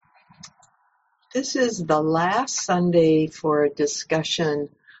This is the last Sunday for a discussion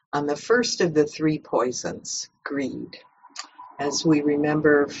on the first of the three poisons, greed. As we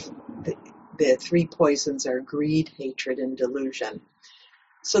remember, the three poisons are greed, hatred, and delusion.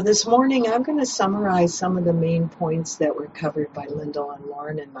 So this morning, I'm going to summarize some of the main points that were covered by Lyndall and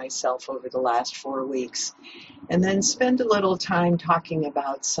Lauren and myself over the last 4 weeks, and then spend a little time talking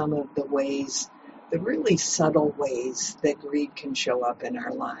about some of the ways, the really subtle ways that greed can show up in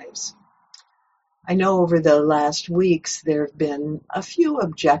our lives. I know over the last weeks there have been a few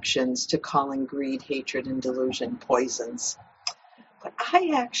objections to calling greed, hatred, and delusion poisons, but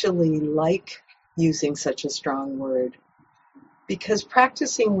I actually like using such a strong word because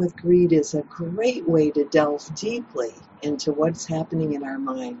practicing with greed is a great way to delve deeply into what's happening in our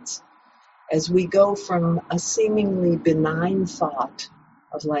minds as we go from a seemingly benign thought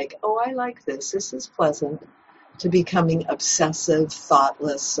of like, oh, I like this is pleasant, to becoming obsessive,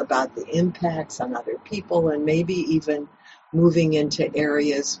 thoughtless about the impacts on other people, and maybe even moving into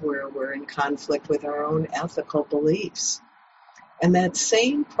areas where we're in conflict with our own ethical beliefs. And that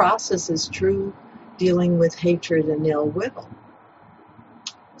same process is true dealing with hatred and ill will.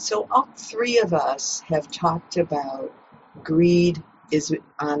 So all three of us have talked about greed is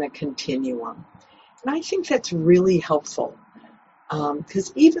on a continuum. And I think that's really helpful.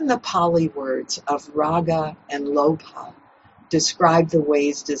 Because even the Pali words of raga and lobha describe the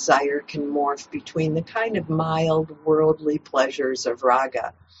ways desire can morph between the kind of mild worldly pleasures of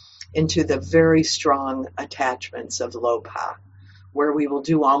raga into the very strong attachments of lobha, where we will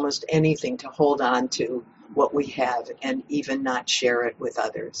do almost anything to hold on to what we have and even not share it with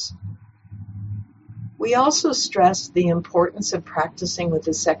others. We also stressed the importance of practicing with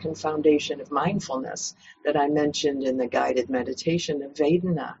the second foundation of mindfulness that I mentioned in the guided meditation of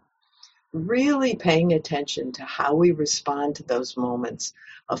Vedana. Really paying attention to how we respond to those moments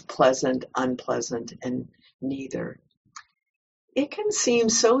of pleasant, unpleasant, and neither. It can seem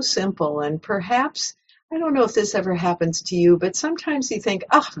so simple, and perhaps, I don't know if this ever happens to you, but sometimes you think,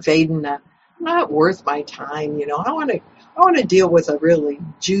 Vedana, not worth my time, I want to deal with a really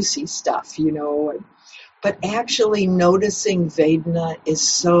juicy stuff, But actually noticing Vedana is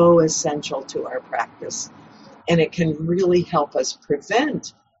so essential to our practice, and it can really help us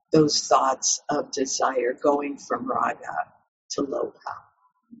prevent those thoughts of desire going from raga to lobha.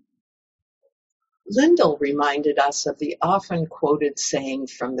 Lyndall reminded us of the often quoted saying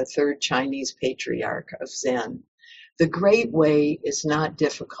from the third Chinese patriarch of Zen, "The great way is not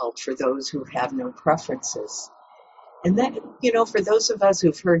difficult for those who have no preferences." And that, for those of us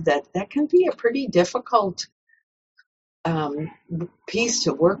who've heard that can be a pretty difficult piece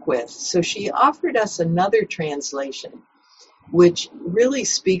to work with. So she offered us another translation, which really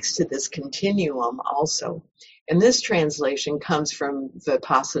speaks to this continuum also. And this translation comes from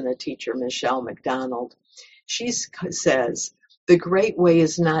Vipassana teacher Michelle McDonald. She says, "The great way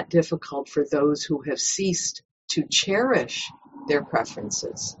is not difficult for those who have ceased to cherish their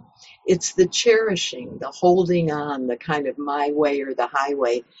preferences. It's the cherishing, the holding on, the kind of my way or the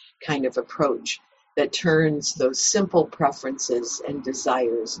highway kind of approach that turns those simple preferences and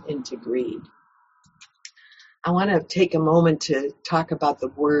desires into greed." I want to take a moment to talk about the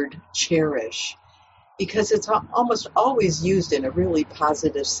word cherish, because it's almost always used in a really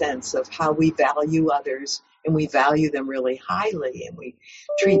positive sense of how we value others, and we value them really highly, and we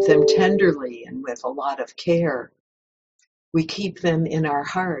treat them tenderly and with a lot of care. We keep them in our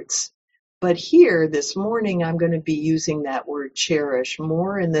hearts. But here, this morning, I'm going to be using that word cherish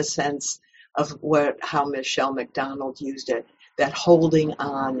more in the sense of how Michelle McDonald used it, that holding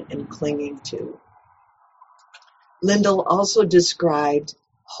on and clinging to. Lyndall also described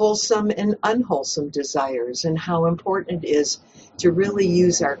wholesome and unwholesome desires and how important it is to really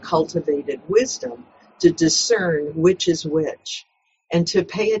use our cultivated wisdom to discern which is which and to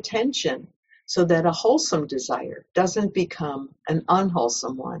pay attention so that a wholesome desire doesn't become an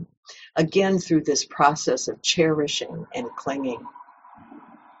unwholesome one, again through this process of cherishing and clinging.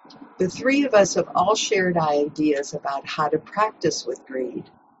 The three of us have all shared ideas about how to practice with greed.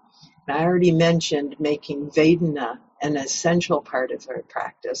 And I already mentioned making Vedana an essential part of our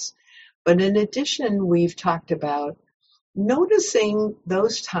practice. But in addition, we've talked about noticing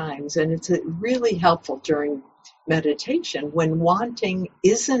those times, and it's really helpful during meditation when wanting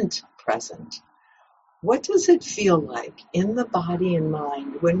isn't present. What does it feel like in the body and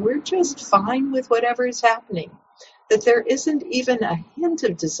mind when we're just fine with whatever is happening? That there isn't even a hint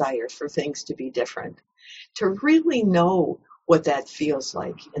of desire for things to be different. To really know what that feels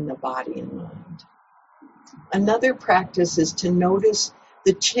like in the body and mind. Another practice is to notice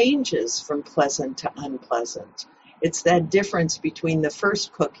the changes from pleasant to unpleasant It's that difference between the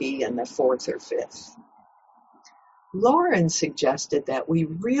first cookie and the fourth or fifth. Lauren suggested that we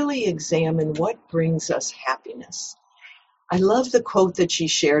really examine what brings us happiness. I love the quote that she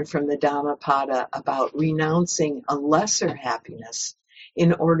shared from the Dhammapada about renouncing a lesser happiness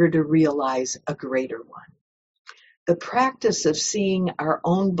in order to realize a greater one. The practice of seeing our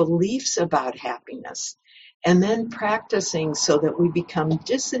own beliefs about happiness and then practicing so that we become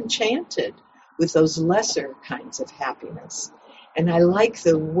disenchanted with those lesser kinds of happiness. And I like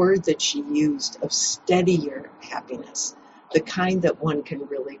the word that she used of steadier happiness, the kind that one can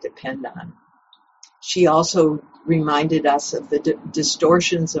really depend on. She also reminded us of the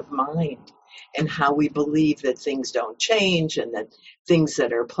distortions of mind and how we believe that things don't change and that things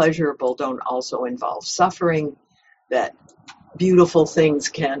that are pleasurable don't also involve suffering, that beautiful things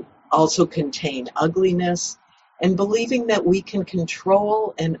can also contain ugliness, and believing that we can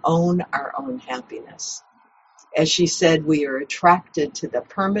control and own our own happiness. As she said, we are attracted to the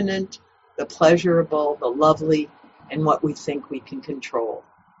permanent, the pleasurable, the lovely, and what we think we can control.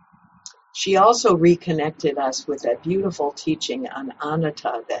 She also reconnected us with that beautiful teaching on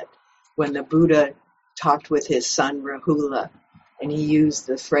anatta, that when the Buddha talked with his son Rahula, and he used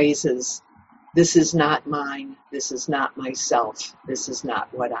the phrases, "This is not mine, this is not myself, this is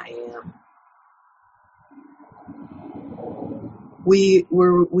not what I am." We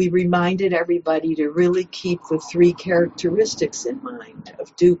reminded everybody to really keep the three characteristics in mind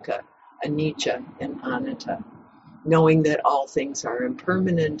of dukkha, anicca, and anatta, knowing that all things are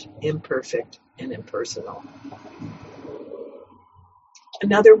impermanent, imperfect, and impersonal.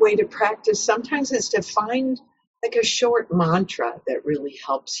 Another way to practice sometimes is to find like a short mantra that really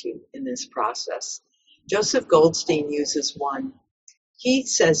helps you in this process. Joseph Goldstein uses one. He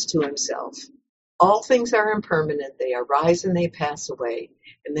says to himself, all things are impermanent, they arise and they pass away.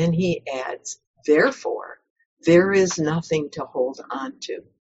 And then he adds, therefore, there is nothing to hold on to.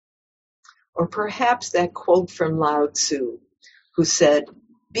 Or perhaps that quote from Lao Tzu, who said,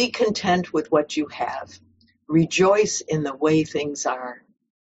 be content with what you have. Rejoice in the way things are.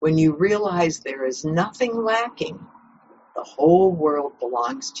 When you realize there is nothing lacking, the whole world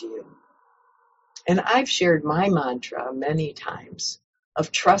belongs to you. And I've shared my mantra many times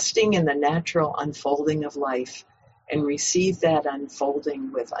of trusting in the natural unfolding of life and receive that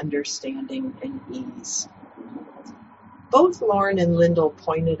unfolding with understanding and ease. Both Lauren and Lyndall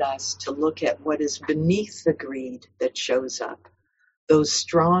pointed us to look at what is beneath the greed that shows up, those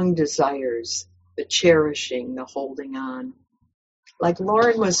strong desires, the cherishing, the holding on. Like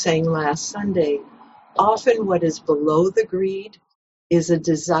Lauren was saying last Sunday, often what is below the greed is a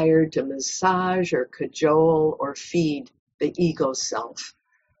desire to massage or cajole or feed the ego self,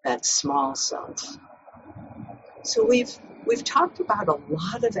 that small self. So we've talked about a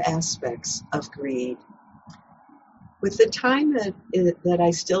lot of aspects of greed. With the time that I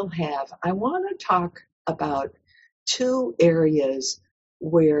still have, I want to talk about two areas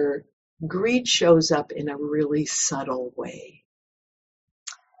where greed shows up in a really subtle way.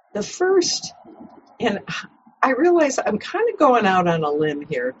 The first, and I realize I'm kind of going out on a limb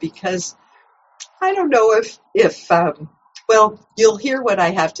here because I don't know if well, you'll hear what I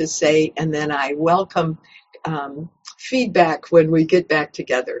have to say, and then I welcome feedback when we get back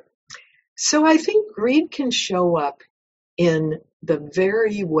together. So I think greed can show up in the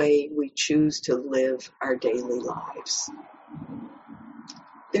very way we choose to live our daily lives.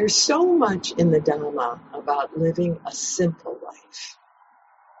 There's so much in the Dhamma about living a simple life.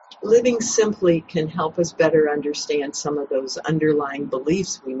 Living simply can help us better understand some of those underlying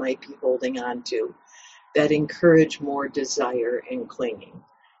beliefs we might be holding on to that encourage more desire and clinging.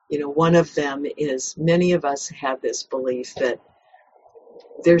 You know, one of them is many of us have this belief that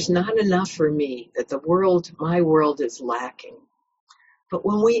there's not enough for me, that my world is lacking. But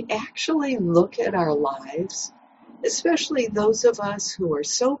when we actually look at our lives, especially those of us who are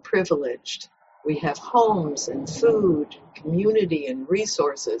so privileged, we have homes and food, community and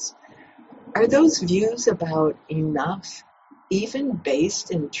resources, are those views about enough even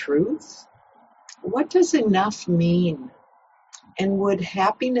based in truth? What does enough mean? And would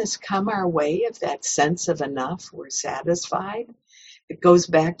happiness come our way if that sense of enough were satisfied? It goes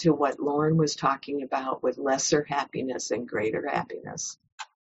back to what Lauren was talking about with lesser happiness and greater happiness.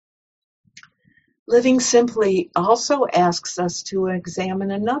 Living simply also asks us to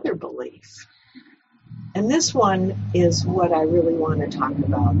examine another belief. And this one is what I really want to talk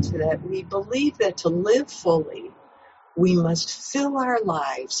about, that we believe that to live fully, we must fill our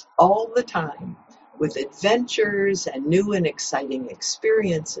lives all the time with adventures and new and exciting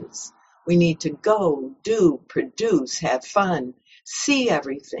experiences. We need to go, do, produce, have fun, see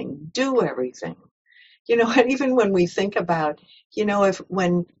everything, do everything. And even when we think about, if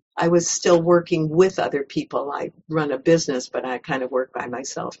when I was still working with other people, I run a business, but I kind of work by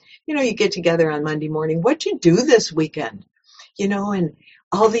myself. You get together on Monday morning. What'd you do this weekend? And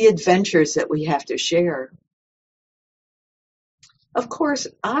all the adventures that we have to share. Of course,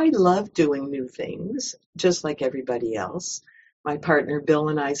 I love doing new things, just like everybody else. My partner Bill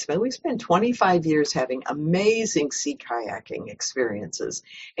and we spent 25 years having amazing sea kayaking experiences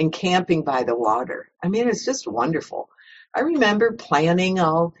and camping by the water. I mean, it's just wonderful. I remember planning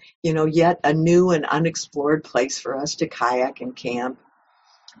yet a new and unexplored place for us to kayak and camp.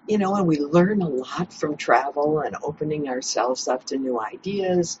 And we learn a lot from travel and opening ourselves up to new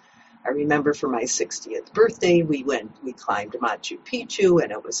ideas. I remember for my 60th birthday, we climbed Machu Picchu,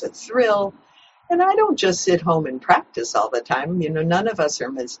 and it was a thrill. And I don't just sit home and practice all the time. None of us are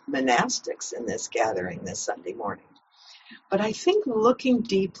monastics in this gathering this Sunday morning. But I think looking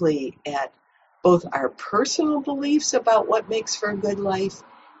deeply at both our personal beliefs about what makes for a good life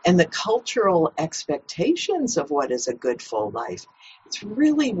and the cultural expectations of what is a good full life, it's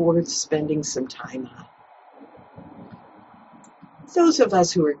really worth spending some time on. Those of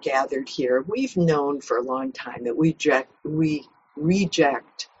us who are gathered here, we've known for a long time that we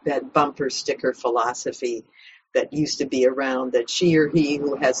reject that bumper sticker philosophy that used to be around, that she or he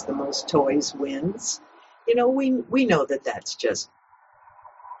who has the most toys wins. We know that that's just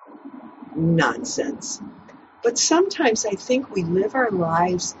nonsense. But sometimes I think we live our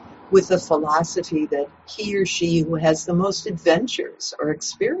lives with the philosophy that he or she who has the most adventures or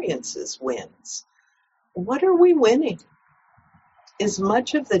experiences wins. What are we winning? Is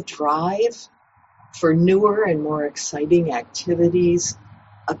much of the drive for newer and more exciting activities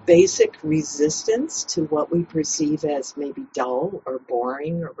a basic resistance to what we perceive as maybe dull or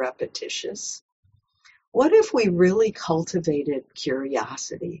boring or repetitious? What if we really cultivated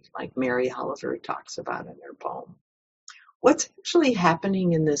curiosity, like Mary Oliver talks about in her poem? What's actually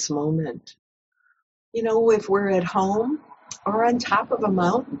happening in this moment? If we're at home or on top of a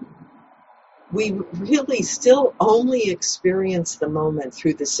mountain, we really still only experience the moment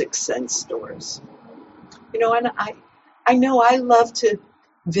through the six sense doors. And I know I love to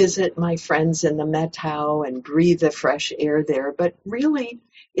visit my friends in the Methow and breathe the fresh air there, but really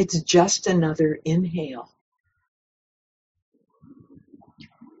it's just another inhale.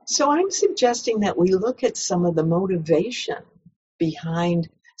 So I'm suggesting that we look at some of the motivation behind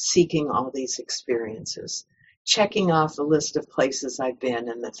seeking all these experiences, checking off the list of places I've been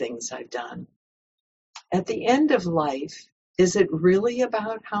and the things I've done. At the end of life, is it really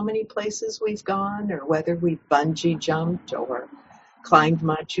about how many places we've gone or whether we've bungee jumped or climbed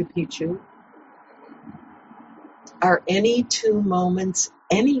Machu Picchu? Are any two moments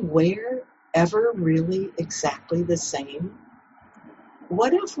anywhere ever really exactly the same?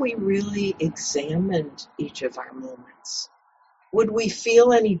 What if we really examined each of our moments? Would we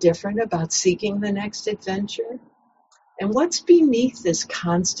feel any different about seeking the next adventure? And what's beneath this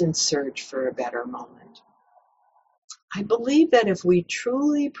constant search for a better moment? I believe that if we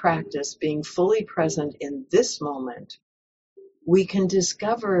truly practice being fully present in this moment, we can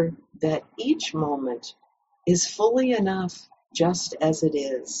discover that each moment is fully enough just as it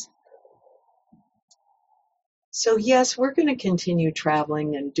is. So yes, we're going to continue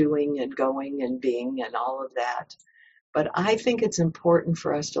traveling and doing and going and being and all of that. But I think it's important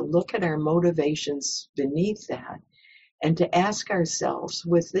for us to look at our motivations beneath that and to ask ourselves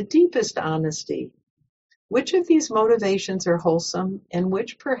with the deepest honesty, which of these motivations are wholesome and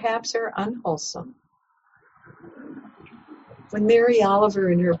which perhaps are unwholesome? When Mary Oliver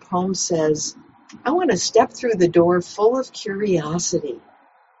in her poem says, I want to step through the door full of curiosity,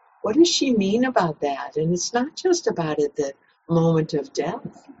 what does she mean about that? And it's not just about at the moment of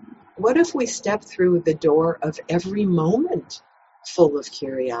death. What if we step through the door of every moment full of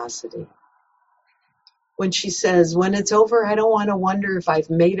curiosity? When she says, when it's over, I don't want to wonder if I've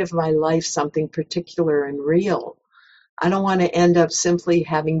made of my life something particular and real. I don't want to end up simply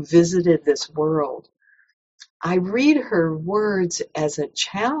having visited this world. I read her words as a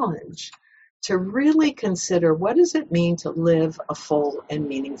challenge to really consider, what does it mean to live a full and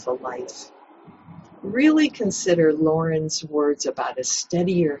meaningful life? Really consider Lauren's words about a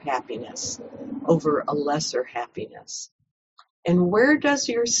steadier happiness over a lesser happiness. And where does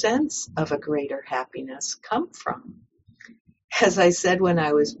your sense of a greater happiness come from? As I said when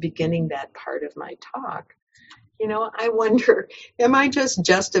I was beginning that part of my talk, I wonder, am I just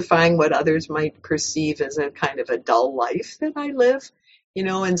justifying what others might perceive as a kind of a dull life that I live?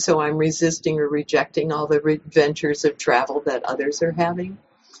 And so I'm resisting or rejecting all the adventures of travel that others are having.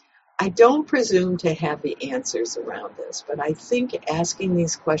 I don't presume to have the answers around this, but I think asking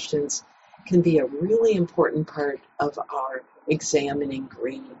these questions can be a really important part of our examining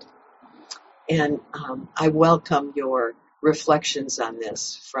greed. And I welcome your reflections on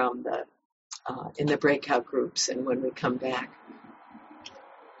this from in the breakout groups and when we come back.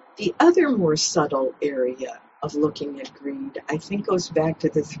 The other more subtle area of looking at greed, I think, goes back to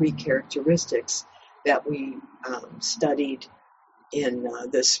the 3 characteristics that we studied in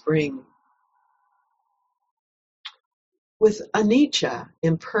the spring. With anicca,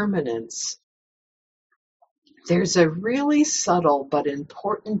 impermanence, there's a really subtle but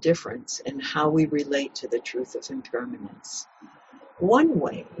important difference in how we relate to the truth of impermanence. One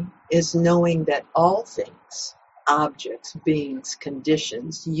way is knowing that all things, objects, beings,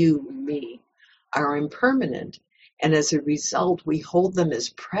 conditions, you, me, are impermanent, and as a result, we hold them as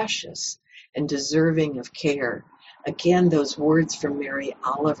precious and deserving of care. Again, those words from Mary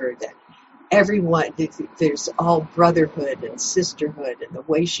Oliver that everyone, there's all brotherhood and sisterhood, and the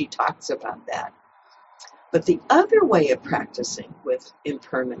way she talks about that. But the other way of practicing with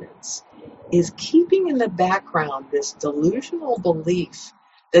impermanence is keeping in the background this delusional belief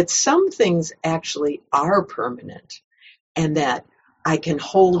that some things actually are permanent and that I can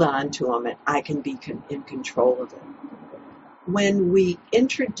hold on to them and I can be in control of them. When we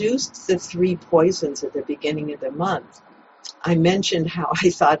introduced the 3 poisons at the beginning of the month, I mentioned how I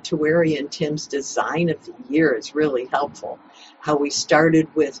thought Taweri and Tim's design of the year is really helpful. How we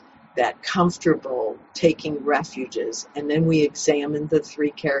started with that comfortable taking refuges, and then we examined the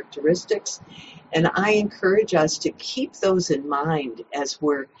 3 characteristics. And I encourage us to keep those in mind as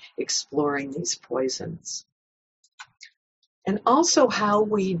we're exploring these poisons. And also how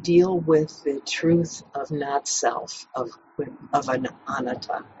we deal with the truth of not self, of an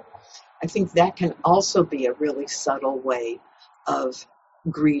anatta. I think that can also be a really subtle way of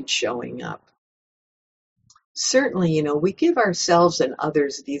greed showing up. Certainly, we give ourselves and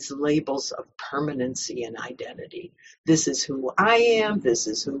others these labels of permanency and identity. This is who I am, this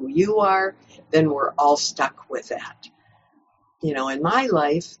is who you are, then we're all stuck with that. In my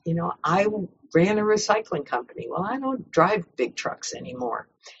life, I ran a recycling company. Well, I don't drive big trucks anymore.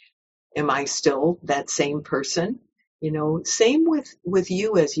 Am I still that same person? Same with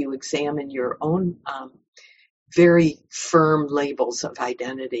you as you examine your own very firm labels of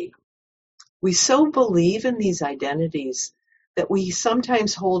identity. We so believe in these identities that we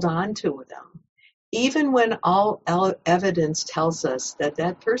sometimes hold on to them, even when all evidence tells us that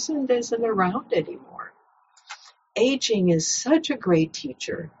that person isn't around anymore. Aging is such a great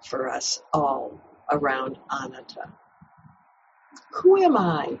teacher for us all around anatta. Who am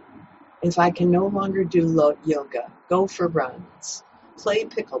I if I can no longer do yoga, go for runs, play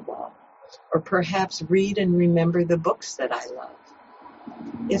pickleball, or perhaps read and remember the books that I love?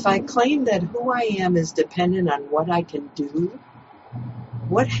 If I claim that who I am is dependent on what I can do,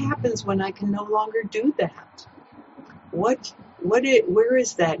 what happens when I can no longer do that? Where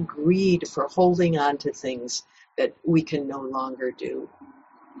is that greed for holding on to things that we can no longer do?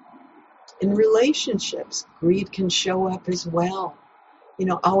 In relationships, greed can show up as well.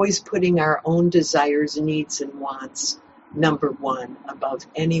 Always putting our own desires, needs, and wants number 1 above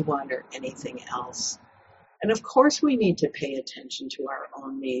anyone or anything else. And of course we need to pay attention to our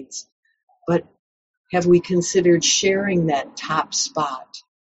own needs, but have we considered sharing that top spot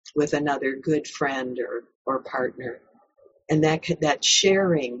with another good friend or partner? And that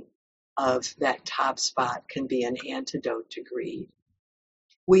sharing of that top spot can be an antidote to greed.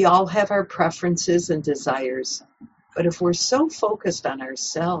 We all have our preferences and desires, but if we're so focused on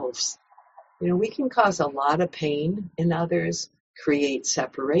ourselves, we can cause a lot of pain in others, create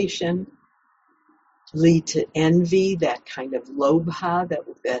separation, lead to envy, that kind of lobha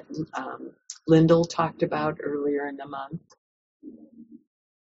that Lyndall talked about earlier in the month.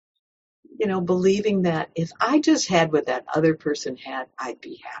 Believing that if I just had what that other person had, I'd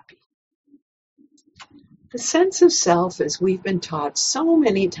be happy. The sense of self, as we've been taught so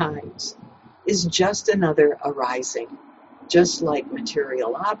many times, is just another arising, just like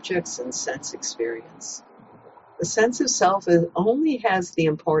material objects and sense experience. The sense of self only has the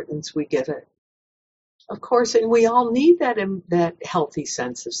importance we give it. Of course, and we all need that healthy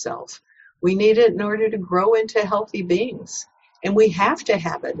sense of self. We need it in order to grow into healthy beings. And we have to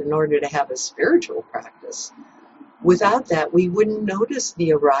have it in order to have a spiritual practice. Without that, we wouldn't notice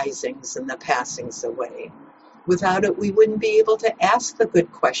the arisings and the passings away. Without it, we wouldn't be able to ask the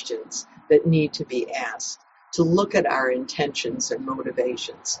good questions that need to be asked, to look at our intentions and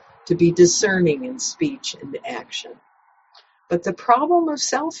motivations, to be discerning in speech and action. But the problem of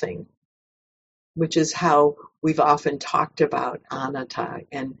selfing, which is how we've often talked about anatta,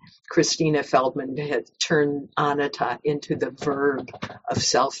 and Christina Feldman had turned anatta into the verb of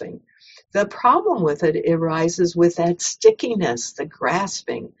selfing. The problem with it arises with that stickiness, the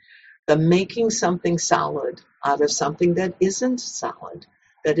grasping, the making something solid out of something that isn't solid,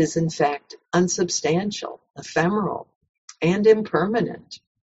 that is in fact unsubstantial, ephemeral, and impermanent.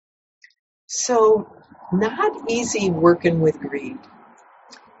 So, not easy working with greed.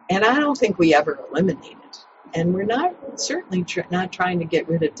 And I don't think we ever eliminate it. And we're not certainly not trying to get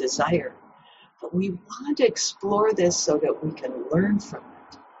rid of desire, but we want to explore this so that we can learn from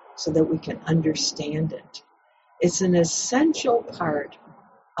it, so that we can understand it. It's an essential part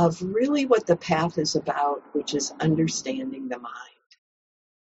of really what the path is about, which is understanding the mind.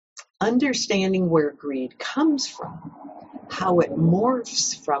 Understanding where greed comes from, how it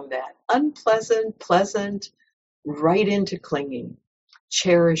morphs from that unpleasant, pleasant, right into clinging,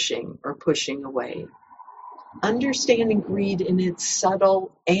 cherishing, or pushing away. Understanding greed in its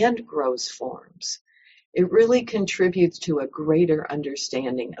subtle and gross forms, it really contributes to a greater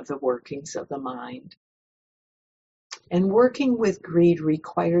understanding of the workings of the mind. And working with greed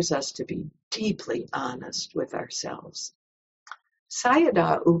requires us to be deeply honest with ourselves.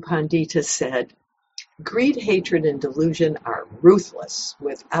 Sayadaw U Pandita said, "Greed, hatred, and delusion are ruthless,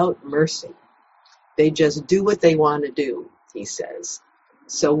 without mercy. They just do what they want to do," he says.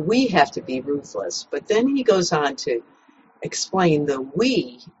 So we have to be ruthless. But then he goes on to explain the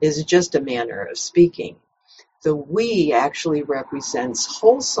we is just a manner of speaking. The we actually represents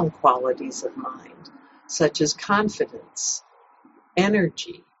wholesome qualities of mind, such as confidence,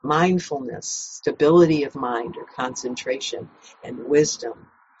 energy, mindfulness, stability of mind or concentration, and wisdom.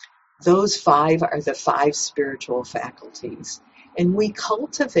 Those 5 are the 5 spiritual faculties, and we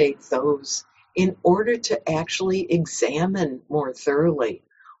cultivate those in order to actually examine more thoroughly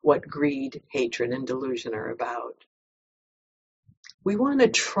what greed, hatred, and delusion are about. We want to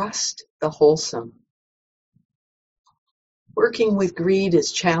trust the wholesome. Working with greed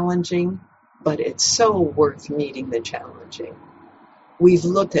is challenging, but it's so worth meeting the challenging. We've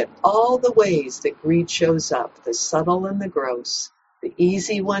looked at all the ways that greed shows up, the subtle and the gross, the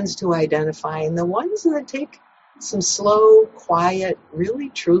easy ones to identify, and the ones that take some slow, quiet, really,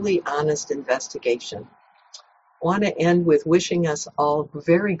 truly honest investigation. I want to end with wishing us all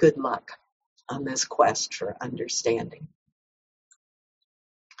very good luck on this quest for understanding.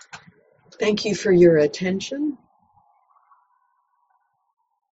 Thank you for your attention.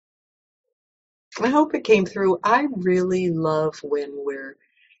 I hope it came through. I really love when we're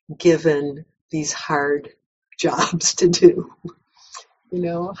given these hard jobs to do. You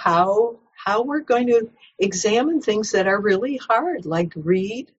know, how we're going to examine things that are really hard, like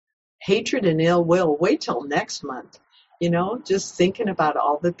greed, hatred, and ill will. Wait till next month. You know, just thinking about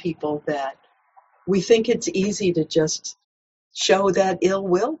all the people that we think it's easy to just show that ill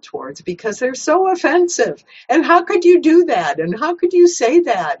will towards because they're so offensive. And how could you do that? And how could you say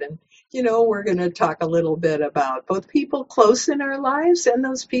that? And, you know, we're going to talk a little bit about both people close in our lives and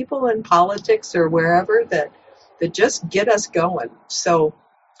those people in politics or wherever that just get us going. So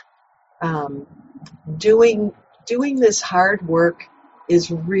doing this hard work is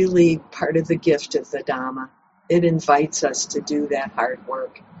really part of the gift of the Dhamma. It invites us to do that hard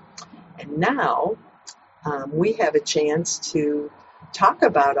work. And now we have a chance to talk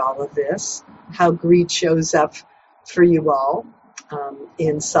about all of this, how greed shows up for you all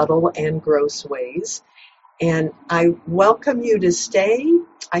in subtle and gross ways. And I welcome you to stay.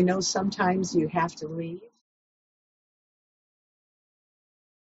 I know sometimes you have to leave.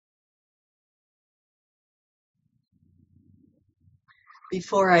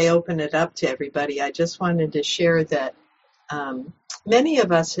 Before I open it up to everybody, I just wanted to share that many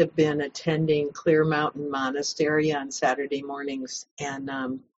of us have been attending Clear Mountain Monastery on Saturday mornings, and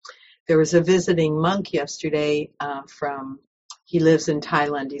there was a visiting monk yesterday he lives in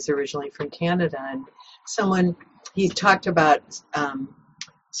Thailand, he's originally from Canada, and he talked about,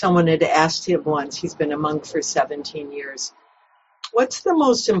 someone had asked him once, he's been a monk for 17 years, what's the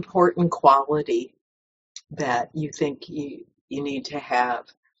most important quality that you think you need to have?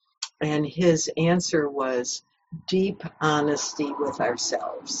 And his answer was deep honesty with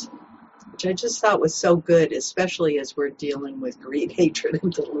ourselves, which I just thought was so good, especially as we're dealing with greed, hatred,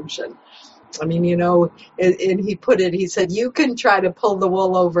 and delusion. I mean, you know, and he said, you can try to pull the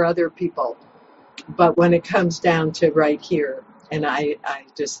wool over other people, but when it comes down to right here, and I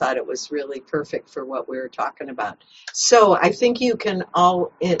just thought it was really perfect for what we were talking about. So I think you can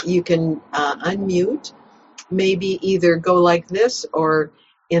unmute, maybe either go like this or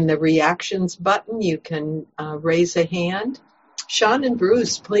in the reactions button, you can raise a hand. Sean and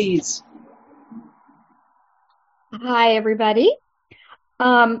Bruce, please. Hi, everybody.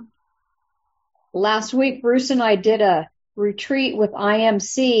 Last week, Bruce and I did a retreat with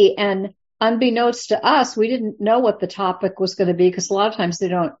IMC, and unbeknownst to us, we didn't know what the topic was going to be because a lot of times they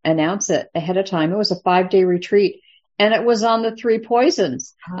don't announce it ahead of time. It was a 5-day retreat and it was on the 3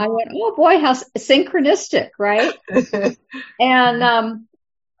 poisons. I went, oh boy, how synchronistic, right? And,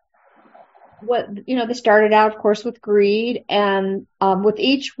 they started out, of course, with greed, and with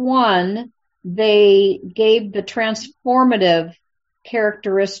each one, they gave the transformative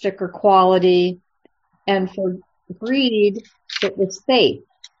characteristic or quality. And for greed, it was faith.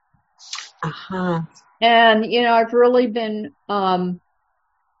 And, I've really been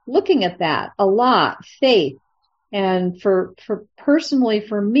looking at that a lot, faith. And for personally,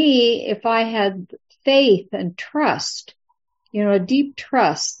 for me, if I had faith and trust, a deep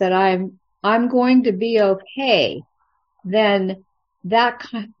trust that I'm going to be okay, then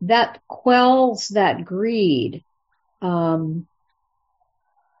that quells that greed. And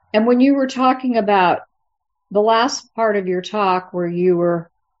when you were talking about the last part of your talk where you were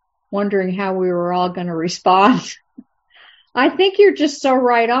wondering how we were all going to respond, I think you're just so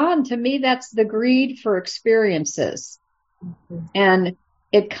right on. To me, that's the greed for experiences. Mm-hmm. And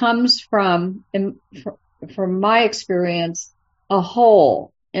it comes from my experience, a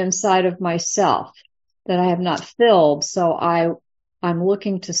hole inside of myself that I have not filled. So I'm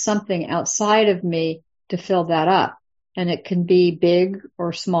looking to something outside of me to fill that up. And it can be big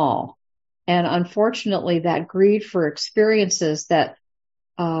or small. And unfortunately, that greed for experiences that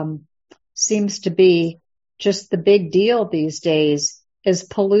seems to be just the big deal these days is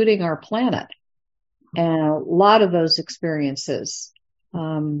polluting our planet. And a lot of those experiences.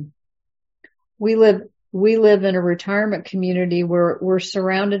 We live in a retirement community where we're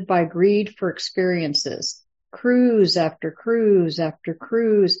surrounded by greed for experiences. Cruise after cruise after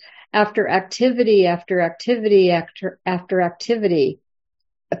cruise, after activity after activity after activity.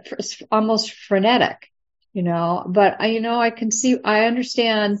 It's almost frenetic, but I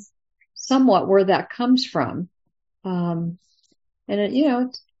understand somewhat where that comes from. And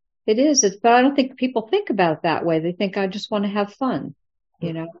it is, but I don't think people think about it that way. They think I just want to have fun,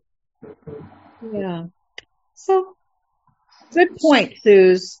 Yeah. So good point,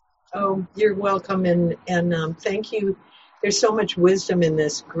 Suze. Oh, you're welcome. And thank you. There's so much wisdom in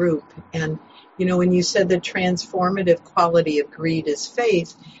this group. And, when you said the transformative quality of greed is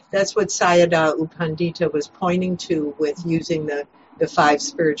faith, that's what Sayadaw U Pandita was pointing to with using the 5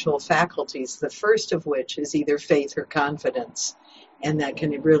 spiritual faculties, the first of which is either faith or confidence. And that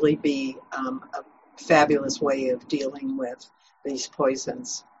can really be a fabulous way of dealing with these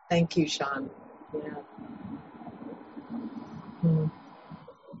poisons. Thank you, Sean. Yeah.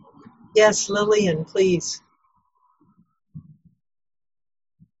 Yes, Lillian, please.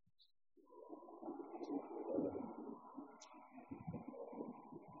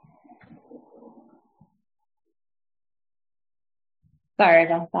 Sorry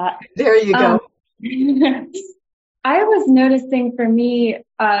about that. There you go. I was noticing for me,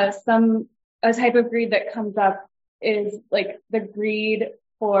 a type of greed that comes up is like the greed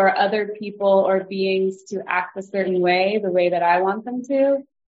for other people or beings to act a certain way, the way that I want them to.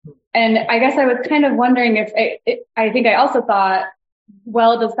 And I guess I was kind of wondering I think I also thought,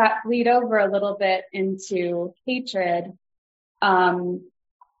 well, does that bleed over a little bit into hatred, and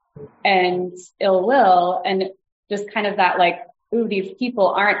ill will, and just kind of that like, ooh, these people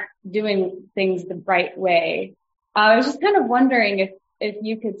aren't doing things the right way. I was just kind of wondering if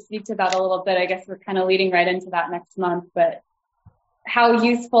you could speak to that a little bit. I guess we're kind of leading right into that next month, but how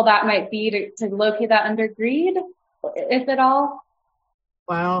useful that might be to locate that under greed, if at all.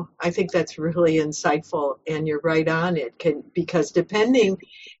 Wow, I think that's really insightful, and you're right on it. Because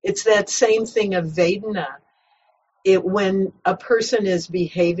it's that same thing of Vedana. When a person is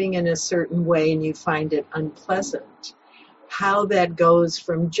behaving in a certain way and you find it unpleasant, how that goes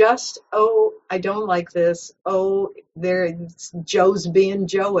from just, oh, I don't like this, oh, Joe's being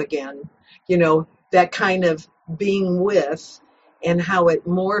Joe again, that kind of being with, and how it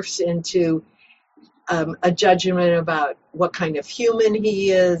morphs into a judgment about what kind of human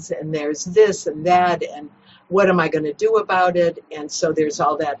he is, and there's this and that, and what am I going to do about it? And so there's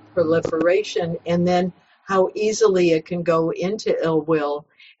all that proliferation, and then how easily it can go into ill will.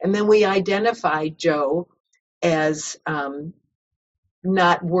 And then we identify Joe as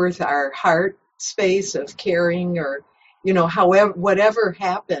not worth our heart space of caring, or however, whatever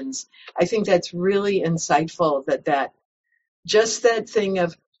happens. I think that's really insightful, that just that thing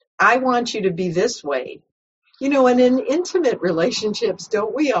of, I want you to be this way, and in intimate relationships,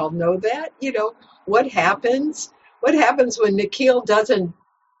 don't we all know that? What happens when Nikhil doesn't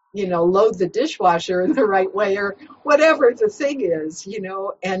load the dishwasher in the right way, or whatever the thing is,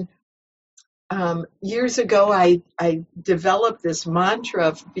 and years ago, I developed this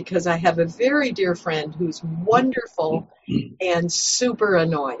mantra because I have a very dear friend who's wonderful and super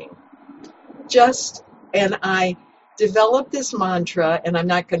annoying. And I developed this mantra, and I'm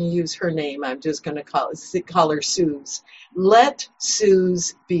not going to use her name. I'm just going to call her Suze. Let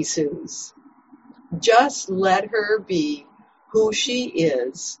Suze be Suze. Just let her be who she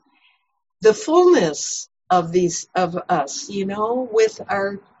is. The fullness of us,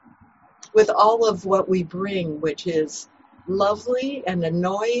 with all of what we bring, which is lovely and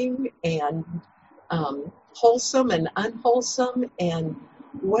annoying and wholesome and unwholesome, and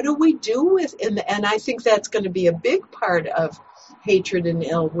what do we do with it? And I think that's going to be a big part of hatred and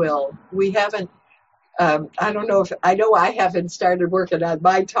ill will. We haven't, I know I haven't started working on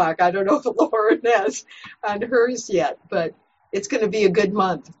my talk. I don't know if Lauren has on hers yet, but it's going to be a good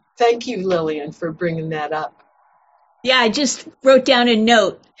month. Thank you, Lillian, for bringing that up. Yeah, I just wrote down a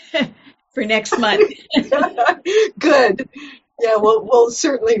note for next month. Good. Yeah, we'll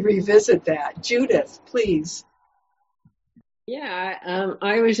certainly revisit that. Judith, please. Yeah,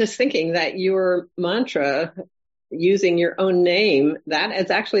 I was just thinking that your mantra, using your own name, that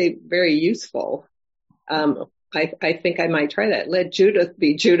is actually very useful. I think I might try that. Let Judith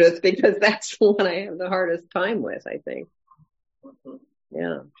be Judith, because that's the one I have the hardest time with, I think.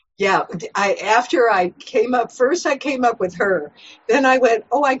 Yeah. Yeah, after I came up with her. Then I went,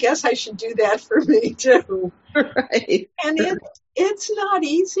 I guess I should do that for me too. Right. And it's not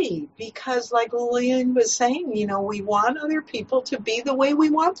easy because, like Lillian was saying, we want other people to be the way we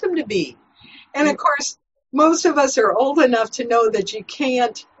want them to be. And of course, most of us are old enough to know that you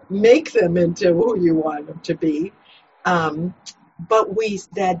can't make them into who you want them to be. But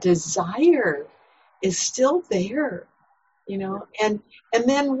that desire is still there. And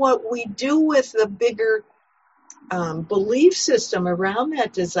then what we do with the bigger belief system around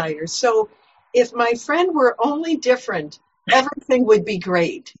that desire. So if my friend were only different, everything would be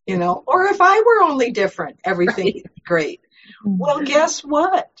great, or if I were only different, everything would be great. Well, guess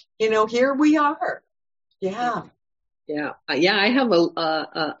what? Here we are. Yeah. Yeah. I have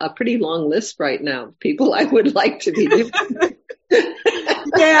a pretty long list right now of people I would like to be different.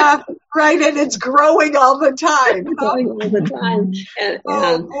 Yeah, right, and it's growing all the time. Growing all the time.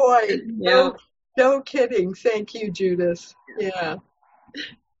 Oh boy, yeah. No kidding. Thank you, Judith. Yeah.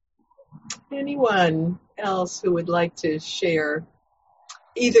 Anyone else who would like to share,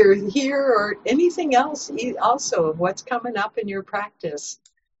 either here or anything else, also of what's coming up in your practice?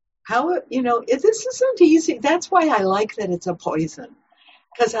 How this isn't easy. That's why I like that it's a poison,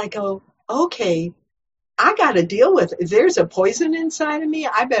 because I go, okay, I got to deal with it. If there's a poison inside of me,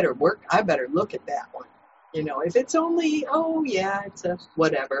 I better look at that one. If it's only, it's a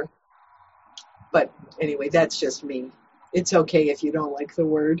whatever. But anyway, that's just me. It's okay if you don't like the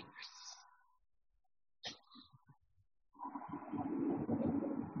word.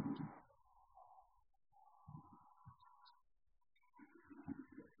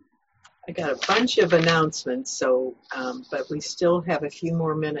 I got a bunch of announcements, but we still have a few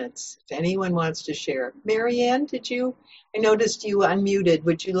more minutes. If anyone wants to share. Marianne, I noticed you unmuted.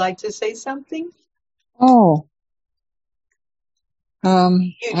 Would you like to say something? Oh.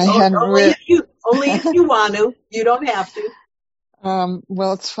 Only if you want to. You don't have to.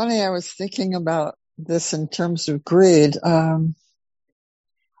 Well, it's funny. I was thinking about this in terms of greed, because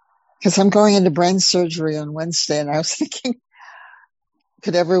I'm going into brain surgery on Wednesday, and I was thinking,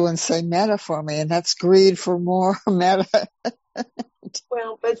 could everyone say meta for me? And that's greed for more meta.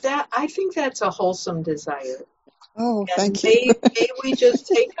 Well, but I think that's a wholesome desire. Oh, thank you. May we just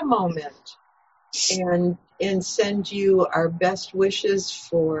take a moment and send you our best wishes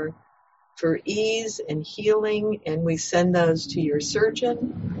for ease and healing, and we send those to your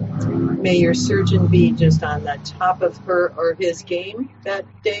surgeon. May your surgeon be just on the top of her or his game that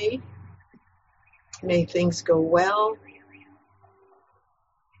day. May things go well.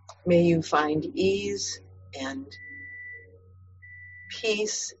 May you find ease and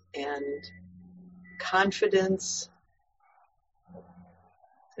peace and confidence.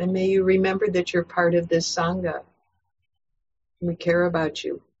 And may you remember that you're part of this Sangha. We care about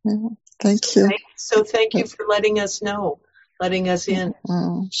you. Thank you. So thank you for letting us know, letting us in.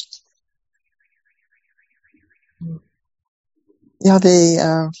 Yeah,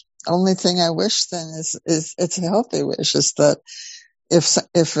 the only thing I wish then is it's a healthy wish, is that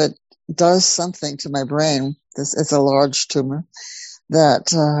if it does something to my brain, it's a large tumor,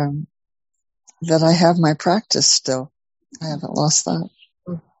 that I have my practice still. I haven't lost that.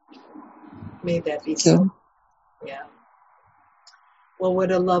 May that be so. Yeah. Well,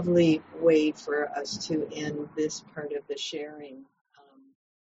 what a lovely way for us to end this part of the sharing.